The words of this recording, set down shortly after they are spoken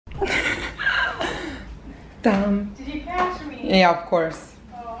Did you catch me? Yeah, of course.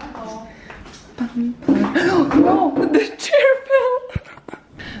 Oh, no, the chair fell.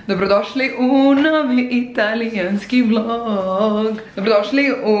 Dobrodošli u novi italijanski vlog.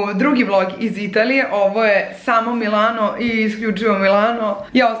 Dobrodošli u drugi vlog iz Italije. Ovo je samo Milano i isključivo Milano.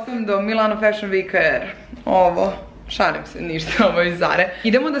 Ja ostavim do Milano Fashion Weeka jer ovo, šalim se, ništa, ovo je iz Zare.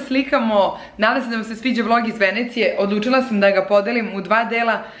 Idemo da slikamo, nadam se da vam se sviđa vlog iz Venecije. Odlučila sam da ga podelim u dva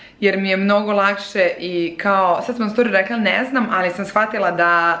dela jer mi je mnogo lakše i kao, sad sam na story rekla ne znam, ali sam shvatila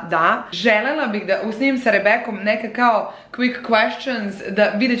da. Želela bih da usnimim sa Rebekom neka kao quick questions,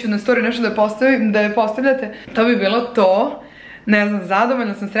 da vidjet ću na story nešto da je postavljate. To bi bilo to. Ne znam,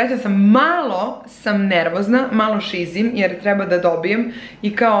 zadovoljna sam, srećna sam, malo sam nervozna, malo šizim jer treba da dobijem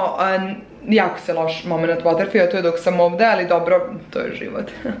i kao jako se loš moment Waterfija, to je dok sam ovdje, ali dobro, to je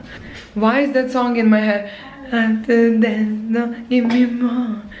život. Why is that song in my head? No, give me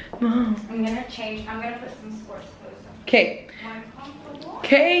more. I'm gonna change. I'm gonna put some sports clothes on. Okay.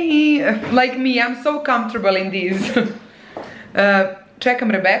 Okay, like me, I'm so comfortable in these.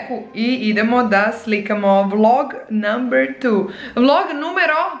 Čekam Rebeku i idemo da slikamo vlog number 2. Vlog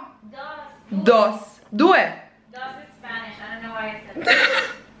numero? Dos. Due. Dos is Spanish. I don't know why I said that.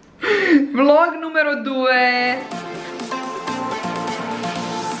 Vlog numero 2.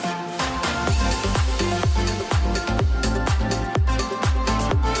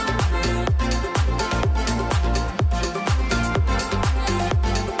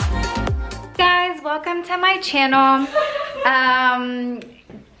 Welcome to my channel.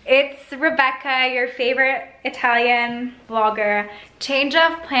 It's Rebecca, your favorite Italian vlogger. Change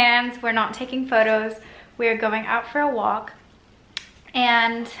of plans. We're not taking photos. We're going out for a walk.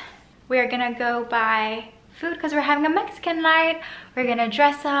 And we're gonna go buy food because we're having a Mexican night. We're gonna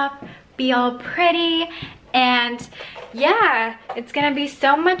dress up, be all pretty. And yeah, it's gonna be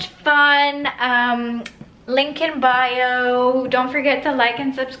so much fun. Link in bio. Don't forget to like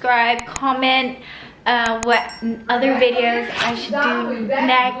and subscribe, comment what other videos I should do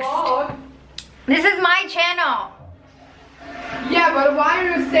next. This is my channel. Yeah, but why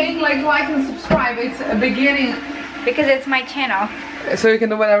are you saying like and subscribe? It's a beginning. Because it's my channel. So you can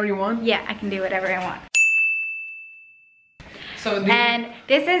do whatever you want? Yeah, I can do whatever I want. So and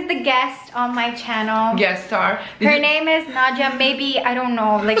this is the guest on my channel. Guest star. Her name is Nadja. Maybe, I don't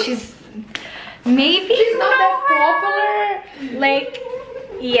know, like she's not that popular, like,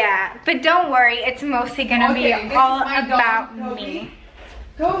 yeah, but don't worry, it's mostly gonna be all about me.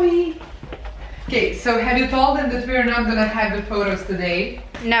 Toby. Okay, so have you told them that we're not gonna have the photos today?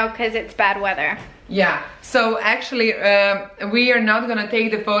 No, because it's bad weather. Yeah, so actually we are not gonna take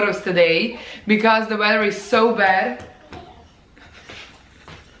the photos today because the weather is so bad.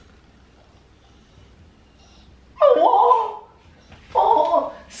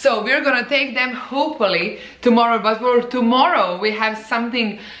 So we're gonna take them hopefully tomorrow, but for tomorrow we have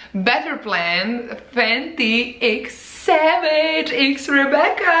something better planned. Fenty X Savage, X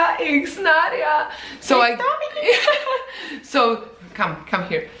Rebecca, X Nadja. So so come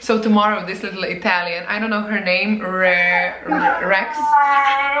here. So tomorrow this little Italian, I don't know her name, Rex.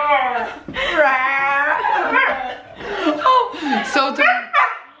 Oh, so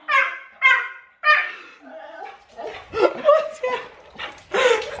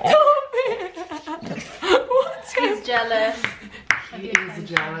He's jealous. He is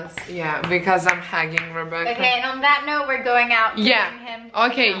jealous. Yeah, because I'm hugging Rebecca. Okay, and on that note, we're going out. Yeah. Him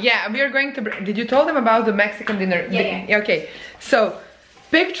okay, yeah, we are going to. Did you tell them about the Mexican dinner? Yeah. Okay, so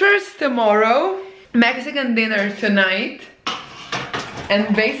pictures tomorrow, Mexican dinner tonight,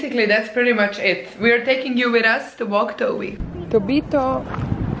 and basically that's pretty much it. We are taking you with us to walk Toby. Tobito.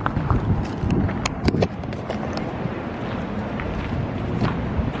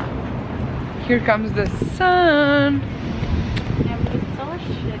 Here comes the sun. Yeah, but it's so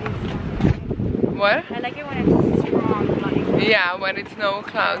shitty. What? I like it when it's strong, like. Yeah, when it's no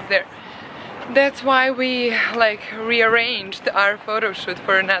clouds there. That's why we like rearranged our photo shoot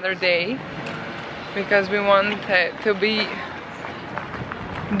for another day, because we want it to be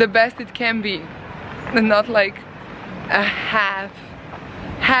the best it can be and not like a half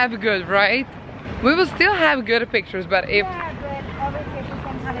good, right? We will still have good pictures, but if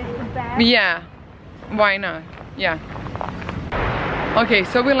yeah, why not? Yeah. Okay,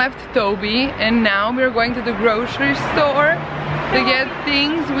 so we left Toby and now we're going to the grocery store to get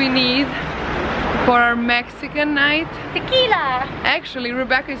things we need for our Mexican night. Tequila! Actually,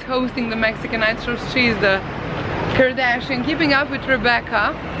 Rebecca is hosting the Mexican night, so she's the Kardashian, keeping up with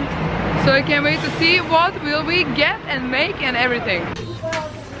Rebecca. So I can't wait to see what will we get and make and everything.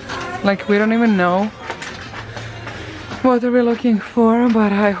 Like, we don't even know what are we looking for,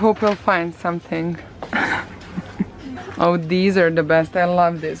 but I hope we'll find something. Oh, these are the best. I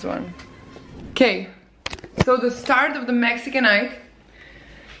love this one. Okay, so the start of the Mexican night.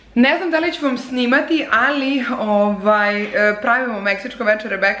 Ne znam da li ću vam snimati, ali pravimo meksičko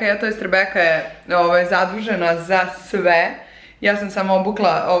večer Rebeka, to jest Rebeka je zadužena za sve. Ja sam samo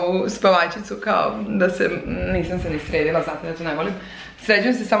obukla ovu spavačicu kao da nisam se ni sredila, zato ja to ne volim.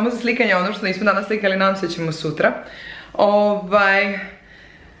 Sređujem se samo za slikanje, ono što nismo danas slikali, nadam se ćemo sutra.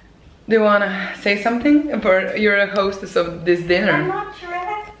 Do you wanna say something? You're a hostess of this dinner. I'm not sure.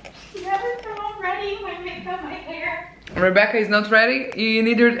 You haven't come all ready when I cut my hair. Rebecca is not ready,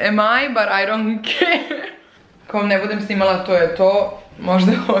 neither am I, but I don't care. Ako vam ne budem snimala, to je to.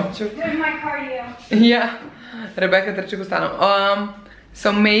 Možda hoću. Doing my cardio. Yeah. Rebecca trči ku stanu.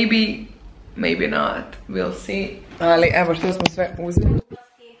 So maybe not. We'll see. Ali evo što smo sve uzeli.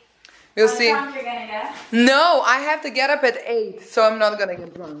 We'll see. No, I have to get up at 8, so I'm not gonna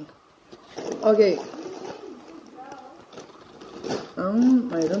get drunk. Okay.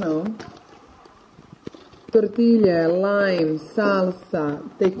 I don't know. Tortilje, lime, salsa,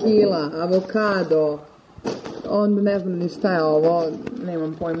 tequila, avokado. Onda ne znam ni šta je ovo,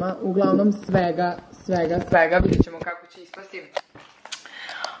 nemam pojma. Uglavnom svega. Vidjet ćemo kako će ispasti.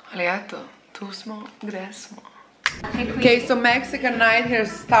 Ali eto, tu smo, gde smo. Okay, so Mexican night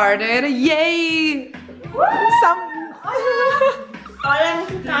has started. Yay!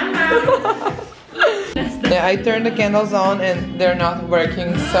 Yeah, I turned the candles on and they're not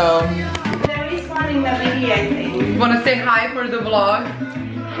working, so... They're responding the video, I think. Wanna say hi for the vlog?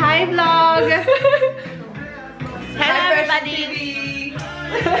 Hi vlog. Hello everybody.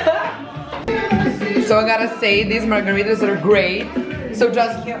 So I gotta say, these margaritas are great. So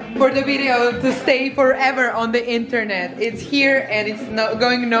just for the video to stay forever on the internet. It's here and it's not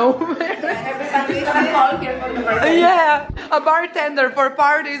going nowhere. Everybody's gonna call here for the birthday. Yeah, a bartender for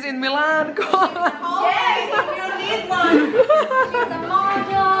parties in Milan. Yes, if you need one. She's a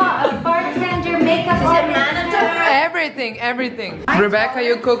model, a bartender, makeup artist. Everything. Rebecca,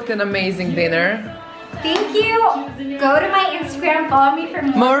 you cooked an amazing dinner. Thank you. Go to my Instagram, follow me for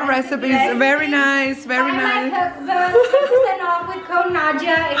more recipes. Very nice, very nice. The 10% off with code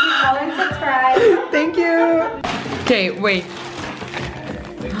Nadja if you follow and subscribe. Thank you. Okay, wait.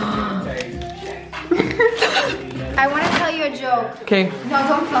 I want to tell you a joke. Okay. No,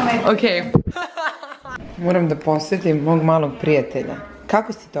 don't film it. Okay. Moram da posjetim mog malog prijatelja.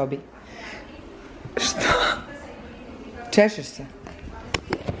 Kako si, Tobi? Što? Češeš se?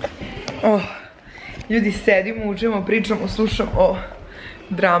 Oh. Ljudi, sedimo, učimo, pričamo, slušamo o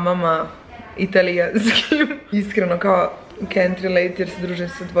dramama italijanskim. Iskreno, kao can't relate jer se družim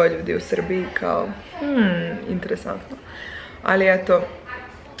sa dvoje ljudi u Srbiji, kao interesantno. Ali eto,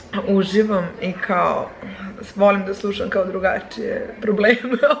 uživam i kao volim da slušam kao drugačije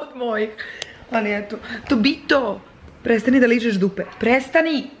probleme od mojih. Ali eto, Tobito, prestani da ličeš dupe.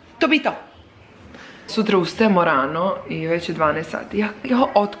 Prestani, Tobito! Sutra ustajemo rano i već je 12 sati.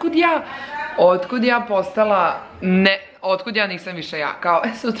 Otkud ja postala, otkud ja nisam više ja, kao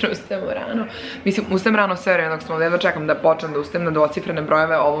sutra ustajemo rano. Mislim, ustajem rano sve vreme dok smo ovdje, čekam da počnem da ustajem na dvocifrene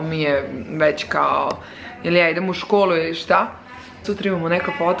brojeve, ovo mi je već kao, jel ja idem u školu ili šta. Sutra imamo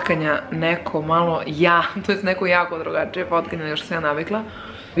neka fotkanja, neko malo to je neko jako drugačije fotkanje nego što sam ja navikla.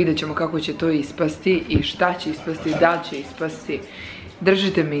 Vidjet ćemo kako će to ispasti i šta će ispasti, da će ispasti.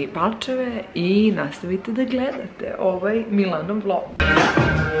 Držite mi palčeve i nastavite da gledate ovaj Milano vlog.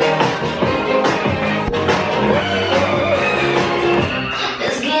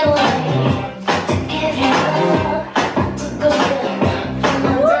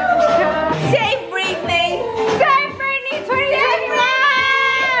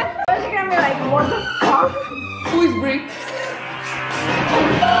 Who is Brie?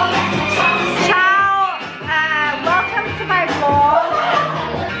 Ciao! Welcome to my vlog.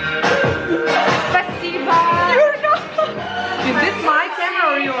 Spasiba! You're not! Is this my camera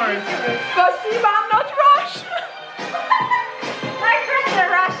or yours? Spasiba, I'm not Russian! My friends are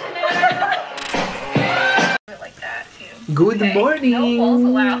Russian and Like that too. Good morning! No balls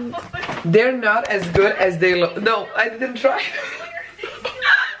allowed. They're not as good as they look. No, I didn't try.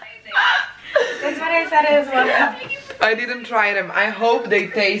 That's what I said as well. I didn't try them. I hope they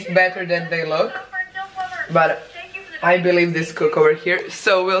taste better than they look. But I believe this cook over here,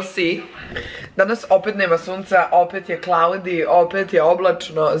 so we'll see. Danas opet nema sunca, opet je cloudy, opet je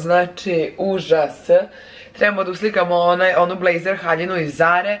oblačno, znači užas. Trebamo da uslikamo onu blazer haljinu iz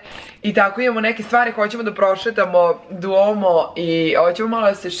Zare. I tako imamo neke stvari, hoćemo da prošetamo Duomo i hoćemo malo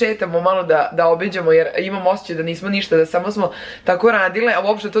da se šetamo, malo da obiđemo jer imam osjećaj da nismo ništa, da samo smo tako radile, a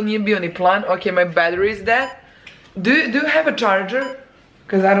uopšte to nije bio ni plan. Ok, my battery is dead. Do you have a charger?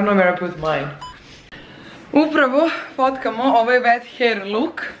 Because I don't know where I put mine. Upravo fotkamo ovaj wet hair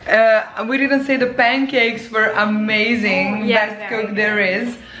look. We didn't say the pancakes were amazing. Best cook there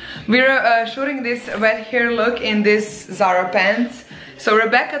is. We're shooting this wet hair look in this Zara pants. So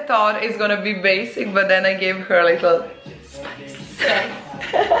Rebecca thought it's gonna be basic, but then I gave her a little spice.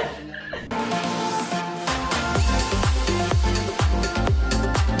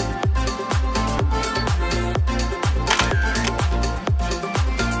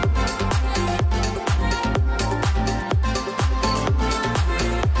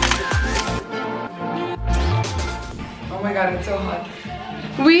 Oh my god, it's so hot.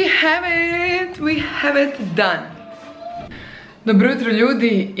 We have it done. Dobro jutro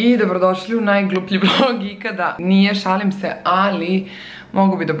ljudi i dobrodošli u najgluplji vlog ikada. Nije, šalim se, ali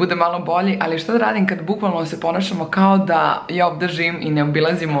mogu bi da bude malo bolji, ali što da radim kad bukvalno se ponašamo kao da ja ovdje živim i ne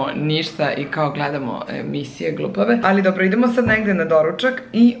obilazimo ništa i kao gledamo emisije glupave. Ali dobro, idemo sad negdje na doručak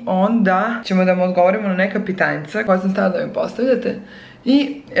i onda ćemo da mu odgovorimo na neka pitanjica koja sam stavila da mi postavljate.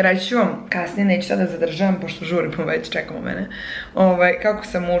 I reći ću vam kasnije, neću sada zadržavam pošto žurimo već, čekamo mene, kako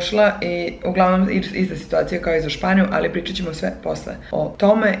sam ušla i uglavnom ista situacija kao i za Španiju, ali pričat ćemo sve posle o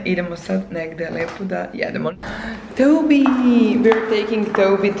tome. Idemo sad negde lepo da jedemo. Toby! We're taking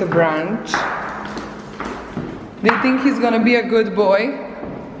Toby to brunch. Do you think he's gonna be a good boy?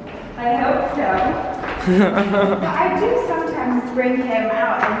 I hope so. I do sometimes bring him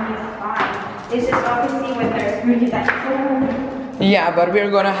out and he's fine. It's just obviously when there's food, he's like, oh. Yeah, but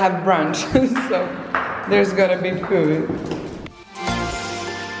we're gonna have brunch, so there's gonna be food.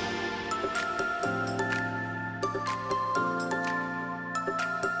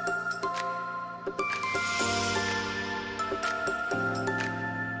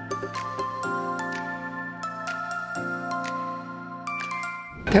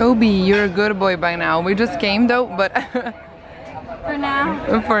 Toby, you're a good boy by now. We just came though, but For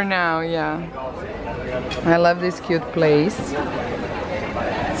now? For now, yeah. I love this cute place.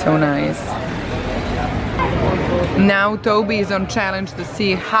 So nice. Now Toby is on challenge to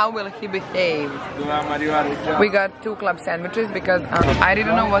see how will he behave. We got 2 club sandwiches because I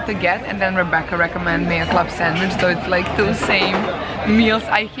didn't know what to get, and then Rebecca recommended me a club sandwich, so it's like 2 same meals.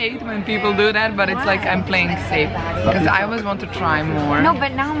 I hate when people do that, but it's like I'm playing safe because I always want to try more. No,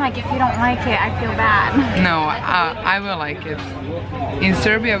 but now I'm like, if you don't like it, I feel bad. No, I will like it. In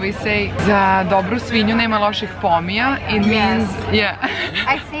Serbia we say za dobru svinju nema loših pomija. It means, yeah.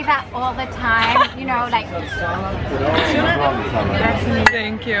 I say that all the time, you know, like.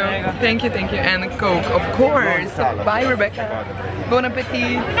 Thank you, thank you, thank you. And Coke, of course. Bye, Rebecca. Bon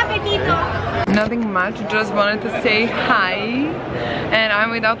appetit. Bon appetito. Nothing much, just wanted to say hi. And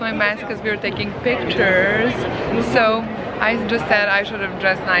I'm without my mask because we're taking pictures. So I just said I should have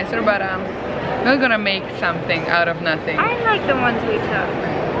dressed nicer, but we're gonna make something out of nothing. I like the ones we took.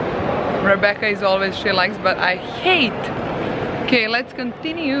 Rebecca is always, she likes, but I hate. Okay, let's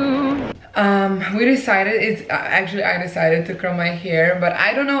continue. We decided, actually I decided to curl my hair, but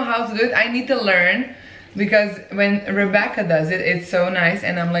I don't know how to do it. I need to learn because when Rebecca does it, it's so nice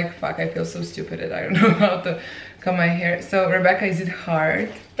and I'm like, fuck, I feel so stupid that I don't know how to curl my hair. So Rebecca, is it hard?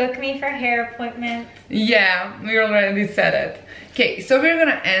 Book me for hair appointments. Yeah, we already said it. Okay, so we're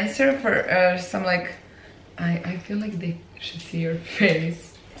gonna answer for some like, I feel like they should see your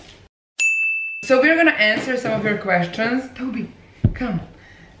face. So we're gonna answer some of your questions. Toby, come.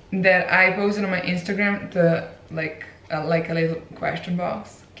 That I posted on my Instagram, the like a little question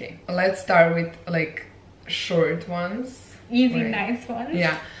box. Okay, let's start with like short ones. Easy, nice ones.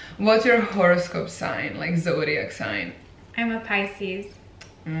 Yeah. What's your horoscope sign, like zodiac sign? I'm a Pisces.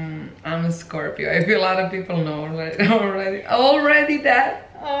 I'm a Scorpio. I feel a lot of people know already that.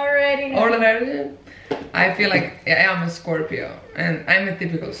 Already. I feel like yeah, I'm a Scorpio, and I'm a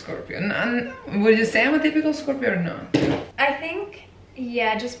typical Scorpio. Would you say I'm a typical Scorpio or not? I think.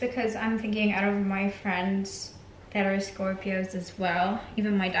 Yeah, just because I'm thinking out of my friends that are Scorpios as well,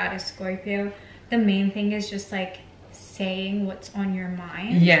 even my dad is Scorpio, the main thing is just like saying what's on your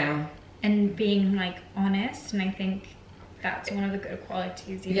mind. Yeah. And being like honest, and I think that's one of the good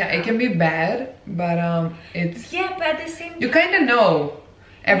qualities. Yeah, it can be bad, but it's... Yeah, but at the same time... You kind of know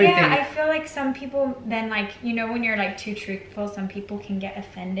everything. Yeah, I feel like some people then like, you know, when you're like too truthful, some people can get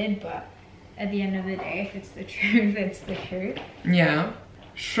offended, but... At the end of the day, if it's the truth, it's the truth. Yeah.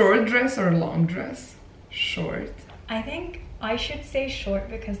 Short dress or long dress? Short. I think I should say short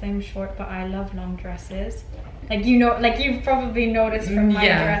because I'm short, but I love long dresses. Like, you know, like you've probably noticed from my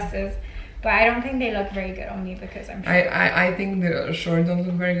dresses. But I don't think they look very good on me because I'm short. I think the short don't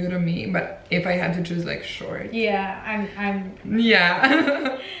look very good on me, but if I had to choose like short. Yeah, I'm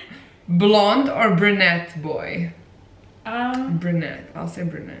Yeah. Blonde or brunette boy? Brunette. I'll say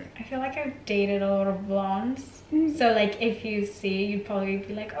brunette. I feel like I've dated a lot of blondes. So like if you see, you'd probably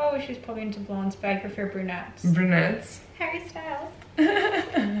be like, oh, she's probably into blondes, but I prefer brunettes. Brunettes. Harry Styles.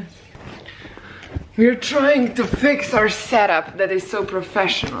 We're trying to fix our setup that is so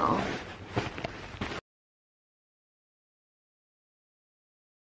professional.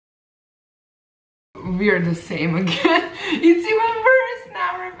 We're the same again. It's even worse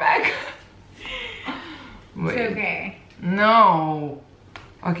now, Rebecca. Wait. It's okay. No.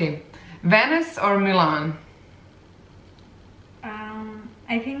 Okay. Venice or Milan?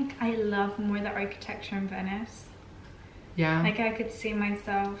 I think I love more the architecture in Venice. Yeah. Like I could see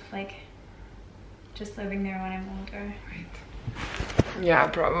myself like just living there when I'm older. Right. Yeah,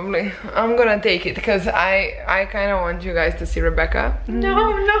 probably. I'm gonna take it because I kind of want you guys to see Rebecca.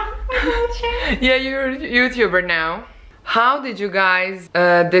 No, I'm watching. Yeah, you're a YouTuber now. How did you guys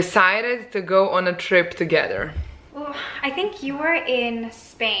decided to go on a trip together? Well, I think you were in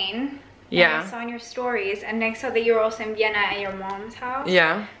Spain. Yeah. I saw in your stories, and I saw that you were also in Vienna at your mom's house.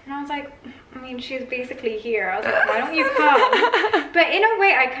 Yeah. And I was like, I mean, she's basically here. I was like, why don't you come? But in a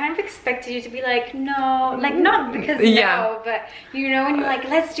way, I kind of expected you to be like, no, like not because no, but you know, and you're like,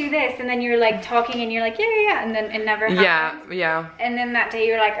 let's do this, and then you're like talking, and you're like, yeah, and then it never happens. Yeah. And then that day,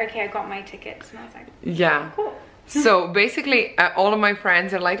 you're like, okay, I got my tickets, and I was like, yeah, cool. So basically, all of my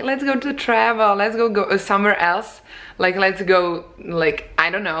friends are like, let's go to travel, let's go somewhere else, like let's go, like I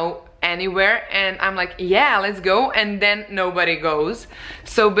don't know, anywhere. And I'm like, yeah, let's go. And then nobody goes.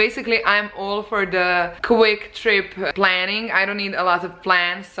 So basically I'm all for the quick trip planning. I don't need a lot of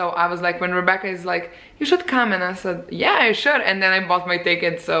plans. So I was like, when Rebecca is like, you should come, and I said, yeah, I should. And then I bought my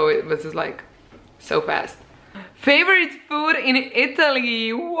ticket, so it was just like so fast. Favorite food in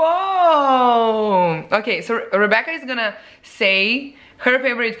Italy? Whoa. Okay, so Rebecca is gonna say her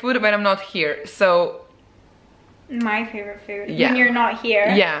favorite food when I'm not here. So my favorite food. Yeah. When you're not here.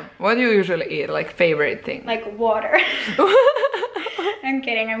 Yeah. What do you usually eat? Like favorite thing? Like water. I'm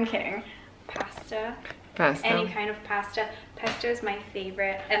kidding. Pasta. Pasta. Any kind of pasta. Pesto is my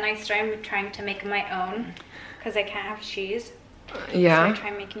favorite, and I started trying to make my own because I can't have cheese. Yeah. So I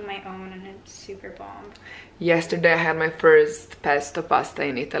tried making my own, and it's super bomb. Yesterday I had my first pesto pasta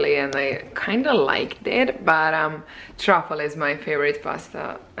in Italy, and I kind of liked it, but truffle is my favorite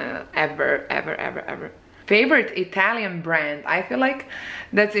pasta ever. Favorite Italian brand? I feel like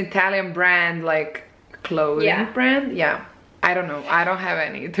that's Italian brand, like clothing brand. Yeah. I don't know. I don't have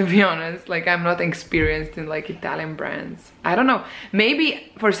any, to be honest. Like I'm not experienced in like Italian brands. I don't know.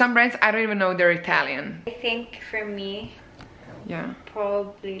 Maybe for some brands I don't even know they're Italian. I think for me, yeah,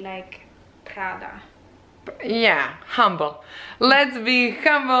 probably like Prada. Yeah, humble. Let's be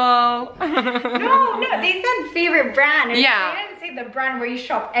humble. No, they said favorite brand. Yeah. They didn't say the brand where you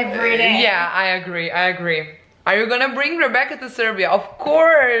shop every day. Yeah, I agree. Are you gonna bring Rebecca to Serbia? Of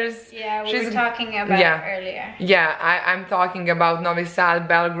course. Yeah, we were talking about it earlier. Yeah, I'm talking about Novi Sad,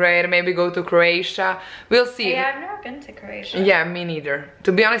 Belgrade, maybe go to Croatia. We'll see. Yeah, I've never been to Croatia. Yeah, me neither.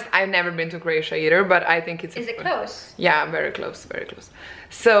 To be honest, I've never been to Croatia either, but I think it's... Is it close? Yeah, very close, very close.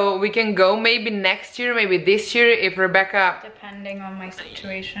 So we can go maybe next year, maybe this year, if Rebecca... Depending on my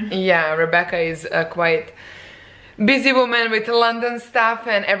situation. Yeah, Rebecca is quite... busy woman with London stuff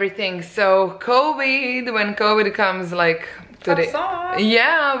and everything. So COVID, when COVID comes like today,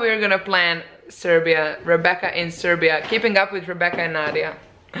 yeah, we're gonna plan Serbia, Rebecca in Serbia, keeping up with Rebecca and Nadja.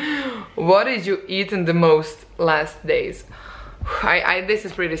 What did you eat in the most last days? This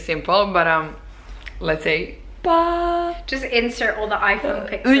is pretty simple, but let's say just insert all the iPhone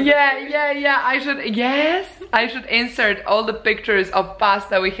pictures. Yeah. I should insert all the pictures of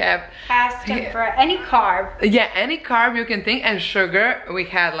pasta we have. Pasta, bread, any carb. Yeah, any carb you can think, and sugar we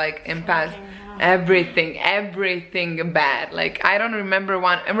had like in past. Everything bad. Like I don't remember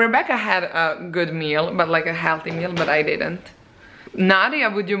one. And Rebecca had a good meal, but like a healthy meal, but I didn't.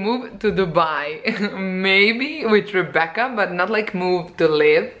 Nadja, would you move to Dubai? Maybe with Rebecca, but not like move to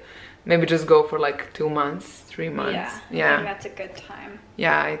live. Maybe just go for like 2 months, 3 months. Yeah. I think that's a good time.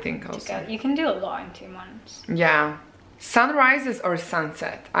 Yeah, I think also. You can do a lot in 2 months. Yeah. Sunrises or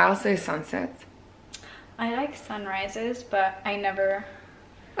sunset? I'll say sunset. I like sunrises, but you never.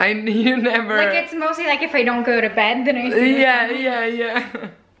 Like it's mostly like if I don't go to bed, then I see Yeah.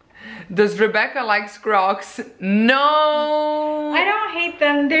 Does Rebecca like Crocs? No. I don't hate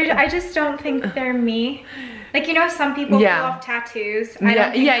them. I just don't think they're me. Like, you know, some people pull off tattoos.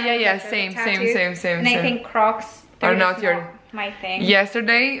 Yeah. Same. And I think Crocs are not my thing.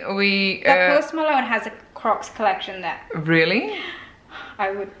 Yesterday we... Post Malone has a Crocs collection that... Really?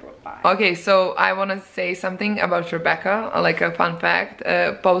 I would buy. Okay, so I want to say something about Rebecca, like a fun fact.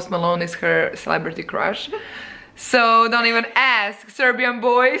 Post Malone is her celebrity crush. So don't even ask, Serbian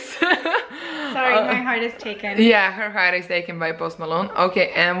boys. Sorry, my heart is taken. Yeah, her heart is taken by Post Malone.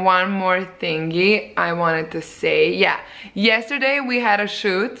 Okay, and one more thingy I wanted to say. Yeah, yesterday we had a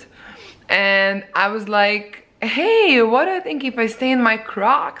shoot and I was like, hey, what do you think if I stay in my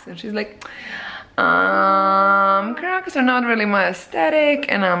Crocs? And she's like, Crocs are not really my aesthetic.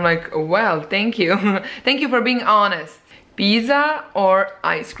 And I'm like, well, thank you. Thank you for being honest. Pizza or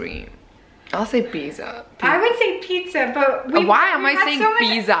ice cream? I'll say pizza. I would say pizza, but why am I saying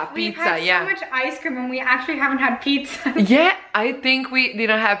pizza? We've had so much ice cream and we actually haven't had pizza. Yeah, I think we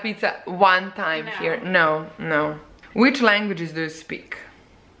didn't have pizza one time here. No. Which languages do you speak?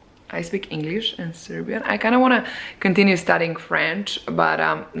 I speak English and Serbian. I kind of want to continue studying French, but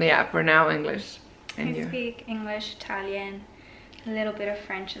yeah, for now English. And I speak English, Italian, a little bit of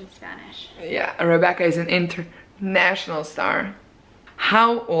French and Spanish. Yeah, Rebecca is an international star.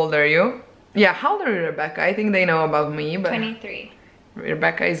 How old are you? Yeah, how old are you, Rebecca? I think they know about me, but 23.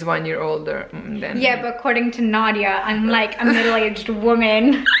 Rebecca is 1 year older than yeah, but according to Nadja, I'm like a middle-aged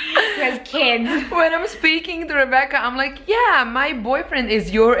woman who has kids. When I'm speaking to Rebecca, I'm like, yeah, my boyfriend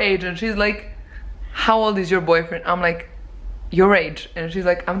is your age. And she's like, how old is your boyfriend? I'm like, your age. And she's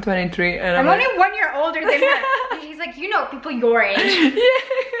like, I'm 23. And I'm like, only 1 year older than her. And she's like, you know people your age.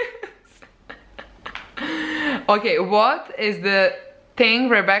 Yes. Okay, what is the thing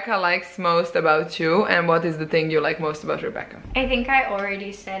Rebecca likes most about you, and what is the thing you like most about Rebecca? I think I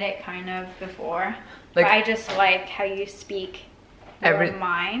already said it kind of before, like, but I just like how you speak your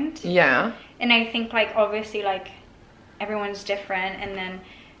mind. Yeah. And I think like obviously like everyone's different, and then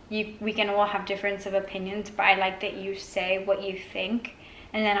we can all have difference of opinions, but I like that you say what you think,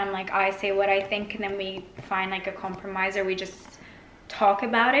 and then I'm like, I say what I think, and then we find like a compromise, or we just talk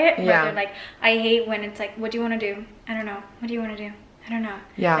about it. Yeah. Rather, like I hate when it's like, what do you want to do? I don't know. What do you want to do? I don't know.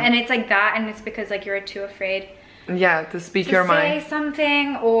 Yeah. And it's like that, and it's because like you're too afraid. Yeah, to speak your mind. To say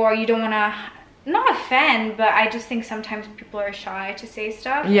something, or you don't want to, not offend, but I just think sometimes people are shy to say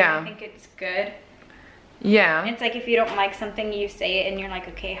stuff. Yeah. I think it's good. Yeah. It's like if you don't like something, you say it, and you're like,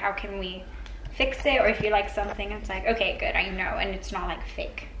 okay, how can we fix it? Or if you like something, it's like, okay, good, I know, and it's not like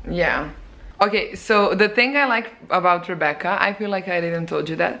fake. Yeah. Okay, so the thing I like about Rebecca, I feel like I didn't told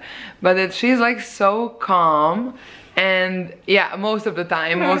you that, but that she's like so calm, and yeah, most of the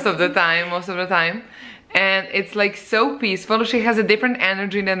time, and it's like so peaceful. She has a different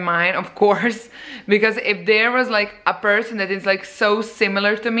energy than mine, of course, because if there was like a person that is like so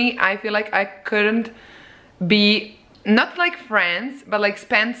similar to me, I feel like I couldn't be, not like friends, but like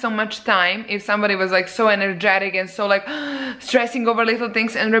spend so much time if somebody was like so energetic and so like stressing over little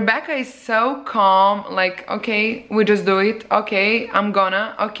things. And Rebecca is so calm, like, okay, we just do it, okay, I'm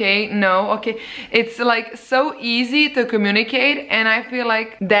gonna, okay, no, okay. It's like so easy to communicate, and I feel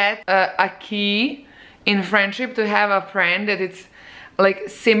like that's a key in friendship, to have a friend that it's like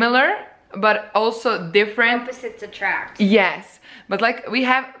similar but also different. Opposites attract. Yes, but like we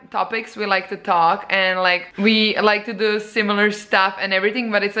have topics we like to talk, and like we like to do similar stuff and everything,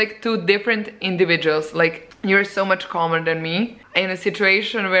 but it's like two different individuals. Like you're so much calmer than me in a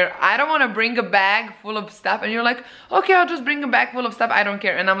situation where I don't want to bring a bag full of stuff, and you're like, okay, I'll just bring a bag full of stuff, I don't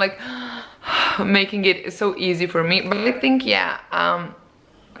care. And I'm like making it so easy for me. But I think, yeah,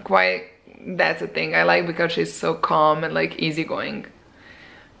 quite, that's a thing I like, because she's so calm and like easygoing.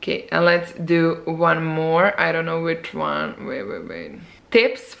 Okay, and let's do one more. I don't know which one. Wait.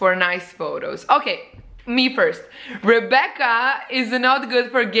 Tips for nice photos. Okay, me first. Rebecca is not good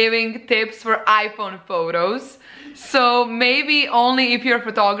for giving tips for iPhone photos. So maybe only if you're a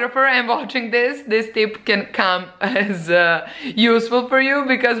photographer and watching this tip can come as useful for you,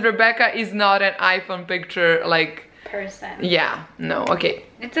 because Rebecca is not an iPhone picture like person. Yeah, no, okay.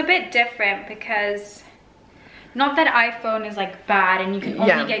 It's a bit different, because not that iPhone is like bad and you can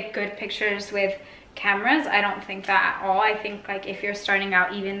only get good pictures with cameras. I don't think that at all. I think like if you're starting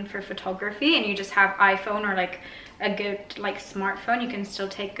out even for photography and you just have iPhone or like a good like smartphone, you can still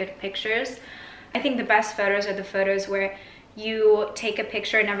take good pictures. I think the best photos are the photos where you take a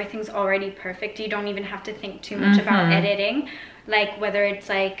picture and everything's already perfect. You don't even have to think too much about editing. Like whether it's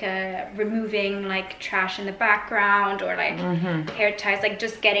like removing like trash in the background, or like hair ties, like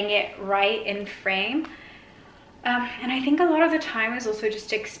just getting it right in frame. And I think a lot of the time is also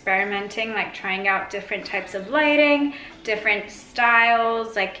just experimenting, like trying out different types of lighting, different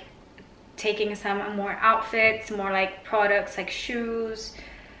styles, like taking some more outfits, more like products, like shoes.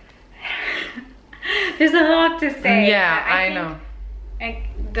 There's a lot to say. Yeah, I think, know.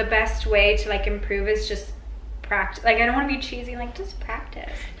 Like the best way to like improve is just practice. Like I don't want to be cheesy, like just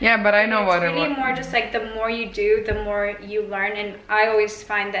practice. Yeah, but I know what it's really more just like the more you do, the more you learn. And I always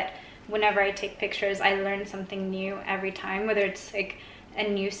find that whenever I take pictures, I learn something new every time, whether it's like a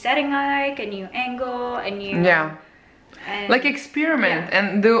new setting I like, a new angle, a new... Yeah. Like experiment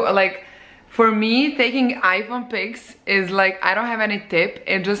and do like, for me, taking iPhone pics is like, I don't have any tip.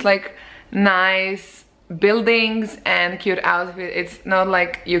 It's just like nice buildings and cute outfit. It's not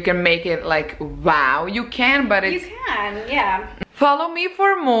like you can make it like, wow, you can, but it's... You can, yeah. Follow me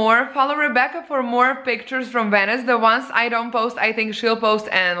for more. Follow Rebecca for more pictures from Venice. The ones I don't post, I think she'll post,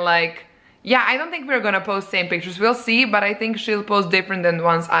 and like, yeah, I don't think we're gonna post same pictures. We'll see, but I think she'll post different than the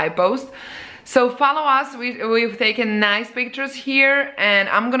ones I post. So follow us. We've taken nice pictures here, and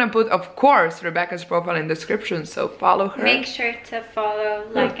I'm gonna put, of course, Rebecca's profile in the description, so follow her. Make sure to follow,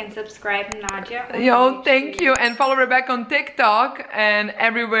 like, and subscribe Nadja. Yo, thank you. And follow Rebecca on TikTok and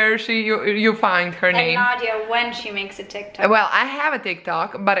everywhere you find her name. And Nadja when she makes a TikTok. Well, I have a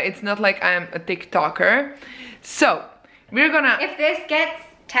TikTok, but it's not like I'm a TikToker. So we're gonna... If this gets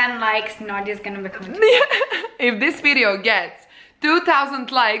 10 likes, Nadja's gonna become a TikToker. If this video gets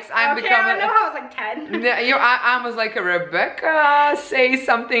 2,000 likes, I'm becoming... I know I was like 10. Yeah, I was like, Rebecca, say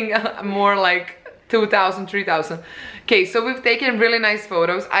something more like 2,000, 3,000. Okay, so we've taken really nice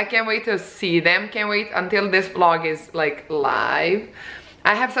photos. I can't wait to see them. Can't wait until this vlog is like live.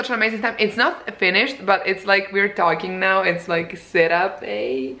 I have such an amazing time. It's not finished, but it's like we're talking now. It's like sit up,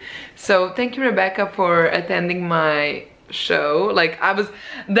 eh? So thank you, Rebecca, for attending my show. Like,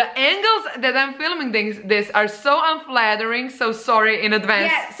 the angles that I'm filming this are so unflattering, so sorry in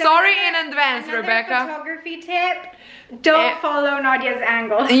advance. Yeah, so sorry in advance, Rebecca. Photography tip: don't follow Nadja's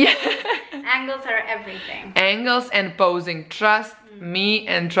angles. Yeah. Angles are everything. Angles and posing. Trust me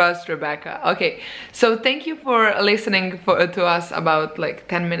and trust Rebecca. Okay, so thank you for listening to us about like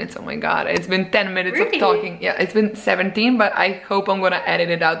 10 minutes. Oh my god, it's been 10 minutes really? Of talking. Yeah, it's been 17, but I hope I'm gonna edit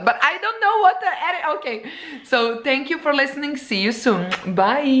it out, but I don't know what to edit. Okay, so thank you for listening. See you soon.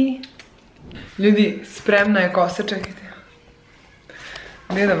 Bye. Ljudi, spremna je kosa, čekajte.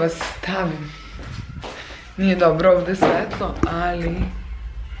 Gdje da vas stavim? Nije dobro ovdje svetlo, ali...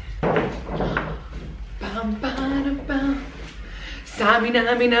 Pam, pam, pam.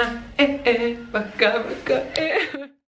 Samina, mina, baka, baka,